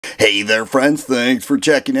Hey there friends, thanks for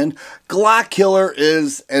checking in. Glock killer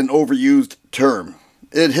is an overused term.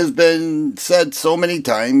 It has been said so many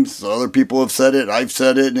times, other people have said it, I've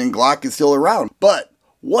said it, and Glock is still around. But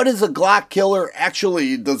what is a Glock killer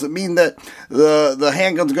actually? Does it mean that the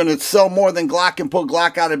handgun's going to sell more than Glock and put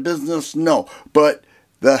Glock out of business? No, but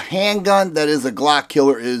the handgun that is a Glock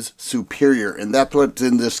killer is superior, and that's what's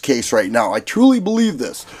in this case right now. I truly believe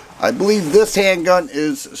this. I believe this handgun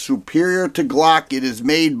is superior to Glock. It is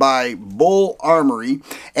made by Bul Armory,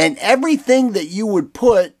 and everything that you would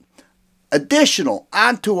put additional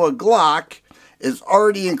onto a Glock is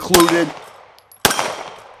already included.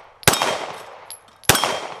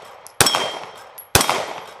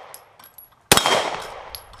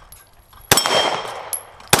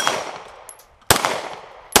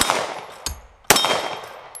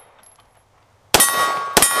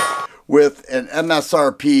 With an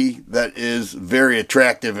MSRP that is very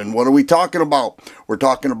attractive. And what are we talking about? We're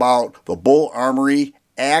talking about the Bul Armory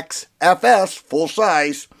Axe FS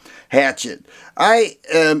full-size hatchet. I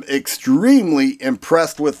am extremely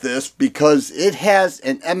impressed with this because it has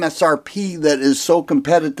an MSRP that is so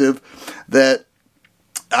competitive that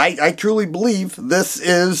I truly believe this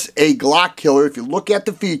is a Glock killer. If you look at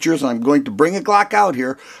the features, I'm going to bring a Glock out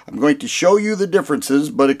here. I'm going to show you the differences,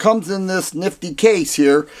 but it comes in this nifty case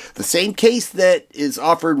here. The same case that is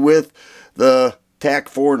offered with the TAC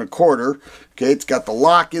 4 1/4. Okay, it's got the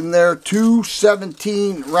lock in there, two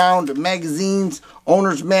 17-round magazines,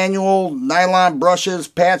 owner's manual, nylon brushes,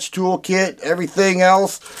 patch toolkit, everything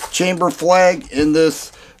else, chamber flag in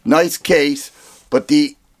this nice case. But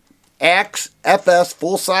the Axe FS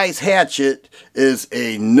full-size hatchet is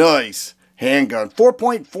a nice handgun.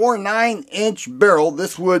 4.49-inch barrel.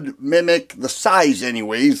 This would mimic the size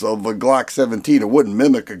anyways of a Glock 17. It wouldn't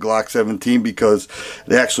mimic a Glock 17 because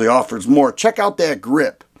it actually offers more. Check out that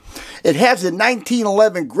grip. It has a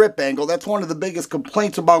 1911 grip angle. That's one of the biggest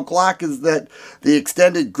complaints about Glock, is that the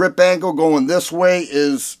extended grip angle going this way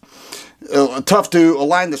is tough to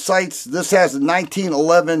align the sights. This has a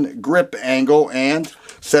 1911 grip angle and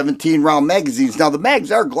 17-round magazines. Now the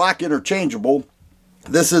mags are Glock interchangeable.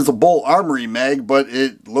 This is a Bul Armory mag, but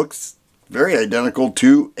it looks very identical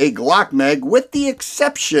to a Glock mag, with the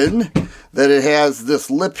exception that it has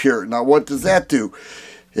this lip here. Now what does that do?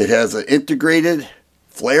 It has an integrated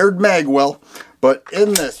flared mag well, but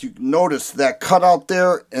in this you notice that cutout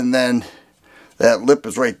there, and then that lip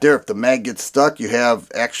is right there. If the mag gets stuck, you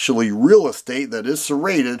have actually real estate that is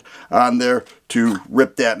serrated on there to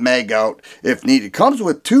rip that mag out if needed. It comes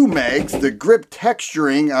with two mags. The grip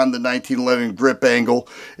texturing on the 1911 grip angle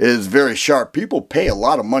is very sharp. People pay a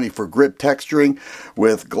lot of money for grip texturing.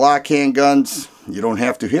 With Glock handguns, you don't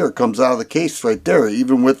have to. Here, it comes out of the case right there.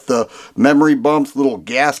 Even with the memory bumps, little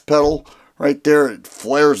gas pedal right there, it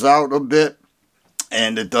flares out a bit,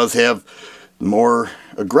 and it does have more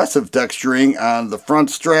aggressive texturing on the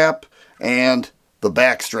front strap and the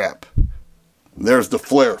back strap. There's the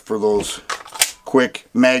flare for those quick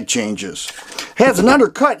mag changes. Has an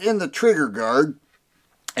undercut in the trigger guard,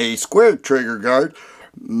 a square trigger guard,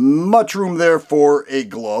 much room there for a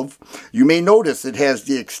glove. You may notice it has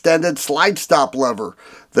the extended slide stop lever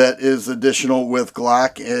that is additional with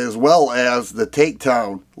Glock, as well as the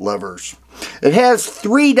takedown levers. It has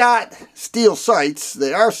 3-dot steel sights.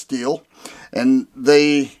 They are steel, and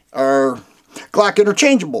they are Glock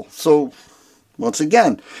interchangeable. So once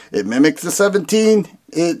again, it mimics the 17.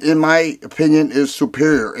 It, in my opinion, is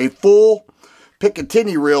superior. A full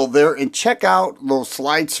Picatinny rail there, and check out those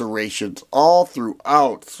slide serrations all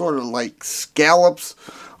throughout, sort of like scallops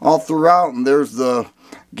all throughout. And there's the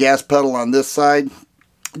gas pedal on this side.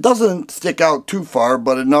 It doesn't stick out too far,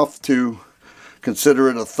 but enough to consider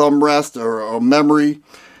it a thumb rest or a memory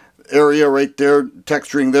area right there.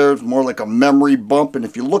 Texturing there is more like a memory bump. And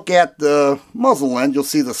if you look at the muzzle end, you'll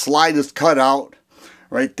see the slide is cut out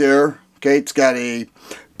right there. Okay, it's got a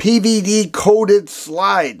PVD coated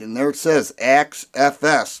slide, and there it says Axe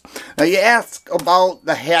FS. Now you ask about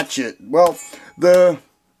the hatchet. Well, the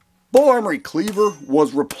Bul Armory cleaver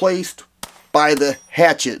was replaced by the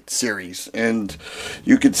Hatchet series, and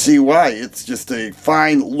you can see why. It's just a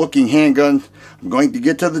fine looking handgun. I'm going to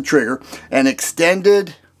get to the trigger. An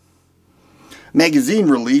extended magazine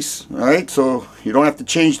release, alright, so you don't have to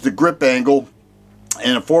change the grip angle,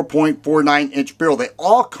 and a 4.49-inch barrel. They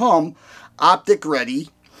all come optic ready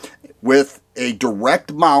with a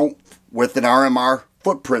direct mount with an RMR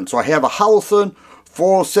footprint. So I have a Holosun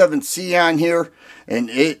 407C on here, and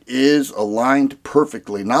it is aligned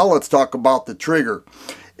perfectly. Now let's talk about the trigger.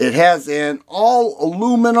 It has an all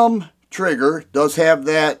aluminum trigger. It does have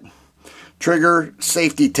that trigger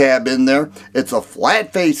safety tab in there. It's a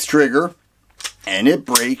flat face trigger. and it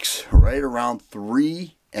breaks right around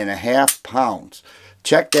 3.5 pounds.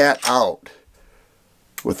 Check that out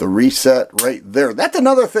with the reset right there. That's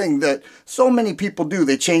another thing that so many people do.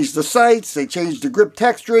 They change the sights, they change the grip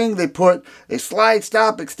texturing, they put a slide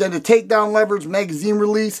stop, extended takedown levers, magazine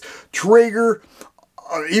release, trigger,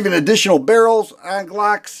 even additional barrels on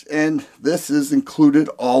Glocks, and this is included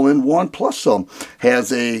all in one plus some.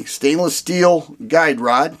 Has a stainless steel guide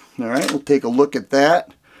rod. All right, we'll take a look at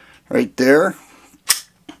that right there.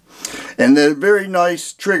 And the very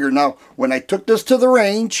nice trigger. Now, when I took this to the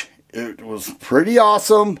range, it was pretty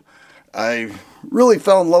awesome. I really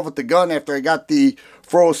fell in love with the gun after I got the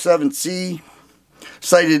 407C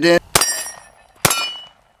sighted in.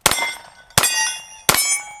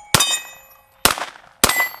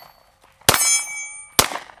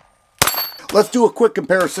 Let's do a quick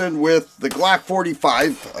comparison with the Glock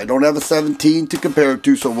 45. I don't have a 17 to compare it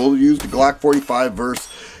to, so we'll use the Glock 45 versus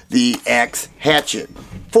the Axe Hatchet,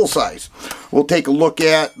 full size. We'll take a look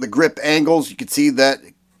at the grip angles. You can see that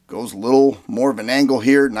goes a little more of an angle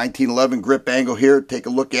here, 1911 grip angle here. Take a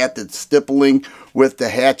look at the stippling with the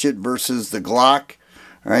Hatchet versus the Glock.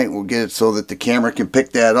 All right, we'll get it so that the camera can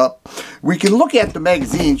pick that up. We can look at the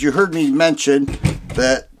magazines. You heard me mention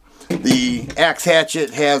that the Axe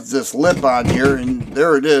Hatchet has this lip on here, and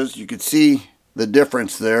there it is. You can see the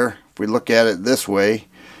difference there. If we look at it this way,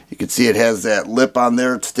 you can see it has that lip on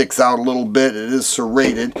there. It sticks out a little bit. It is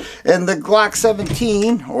serrated. And the Glock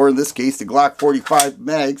 17, or in this case the Glock 45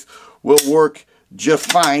 mags, will work just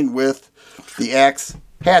fine with the Axe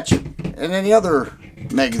Hatchet and any other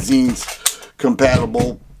magazines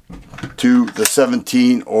compatible to the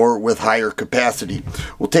 17 or with higher capacity.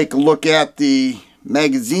 We'll take a look at the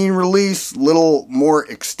magazine release, a little more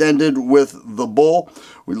extended with the Bul.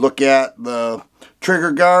 We look at the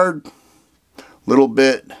trigger guard, a little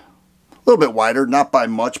bit wider, not by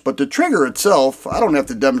much, but the trigger itself, I don't have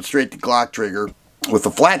to demonstrate the Glock trigger. With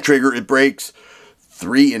the flat trigger, it breaks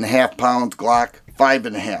 3.5 pounds, Glock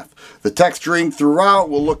 5.5. The texturing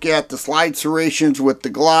throughout, we'll look at the slide serrations with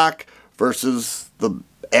the Glock versus the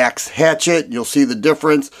Axe Hatchet. You'll see the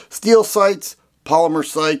difference. Steel sights,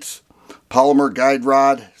 polymer guide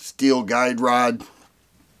rod, steel guide rod.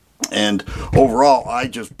 And overall, I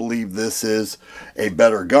just believe this is a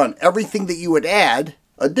better gun. Everything that you would add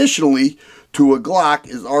additionally to a Glock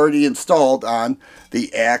is already installed on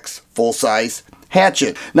the Axe full-size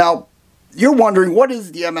Hatchet. Now, you're wondering, what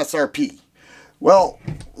is the MSRP? Well,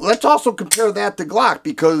 let's also compare that to Glock,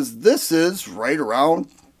 because this is right around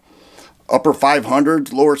upper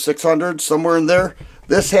 500s, lower 600s, somewhere in there.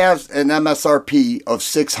 This has an MSRP of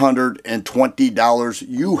 $620.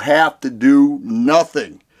 You have to do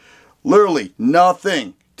nothing, literally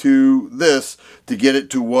nothing to this to get it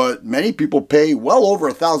to what many people pay well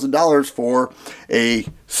over $1,000 for a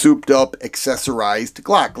souped up accessorized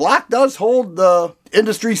Glock. Glock does hold the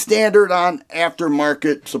industry standard on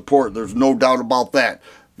aftermarket support. There's no doubt about that.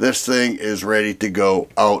 This thing is ready to go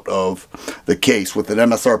out of the case with an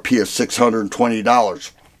MSRP of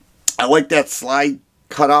 $620. I like that slide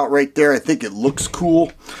cut out right there. I think it looks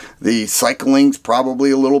cool. The cycling's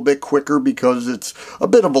probably a little bit quicker because it's a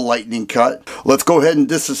bit of a lightning cut. Let's go ahead and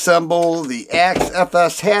disassemble the Axe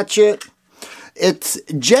FS Hatchet. It's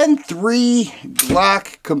Gen 3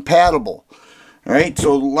 Glock compatible. Alright,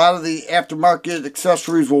 so a lot of the aftermarket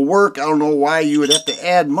accessories will work. I don't know why you would have to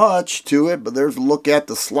add much to it, but there's a look at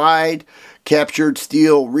the slide. Captured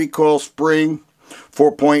steel recoil spring.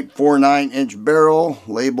 4.49 inch barrel,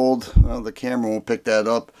 labeled, well, the camera won't pick that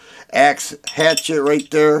up, Axe Hatchet right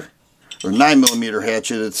there, or 9mm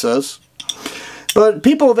hatchet it says. But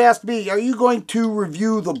people have asked me, are you going to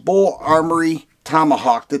review the Bul Armory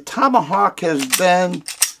Tomahawk? The Tomahawk has been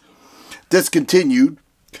discontinued,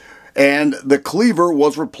 and the cleaver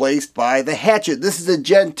was replaced by the Hatchet. This is a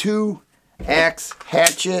Gen 2 Axe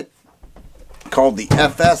Hatchet, called the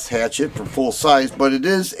FS Hatchet for full size, but it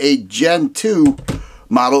is a Gen 2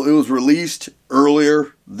 model. It was released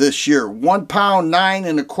earlier this year. 1 pound 9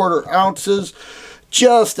 1/4 ounces.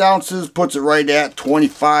 Just ounces puts it right at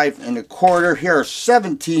 25 1/4. Here are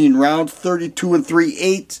 17 rounds, 32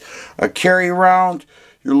 3/8. A carry round,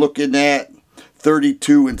 you're looking at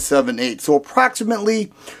 32 7/8. So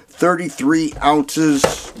approximately 33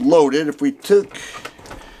 ounces loaded. If we took,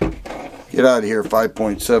 get out of here,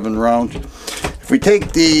 5.7 round. If we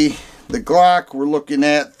take the Glock, we're looking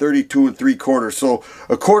at 32 3/4. So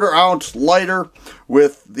a 1/4 ounce lighter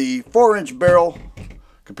with the 4-inch barrel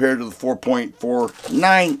compared to the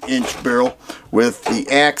 4.49 inch barrel with the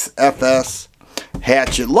Axe FS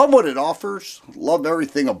Hatchet. Love what it offers. Love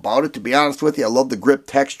everything about it, to be honest with you. I love the grip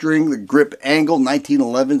texturing, the grip angle.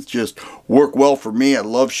 1911s just work well for me. I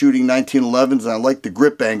love shooting 1911s, and I like the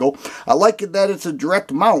grip angle. I like it that it's a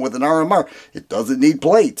direct mount with an RMR. It doesn't need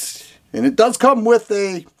plates. And it does come with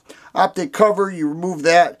a optic cover. You remove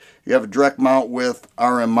that, you have a direct mount with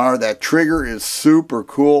RMR. That trigger is super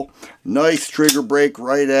cool. Nice trigger break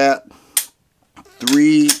right at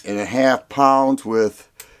 3.5 pounds with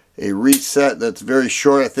a reset that's very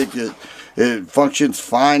short. I think it functions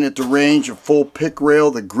fine at the range of full pick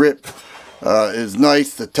rail. The grip is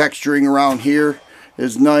nice. The texturing around here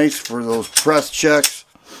is nice for those press checks.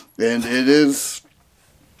 And it is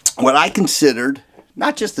what I considered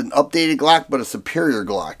not just an updated Glock, but a superior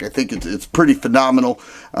Glock. I think it's pretty phenomenal.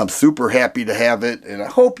 I'm super happy to have it, and I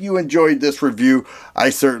hope you enjoyed this review. I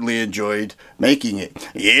certainly enjoyed making it.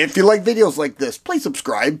 If you like videos like this, please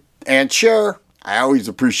subscribe and share. I always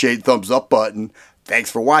appreciate thumbs up button. Thanks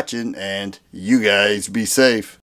for watching, and you guys be safe.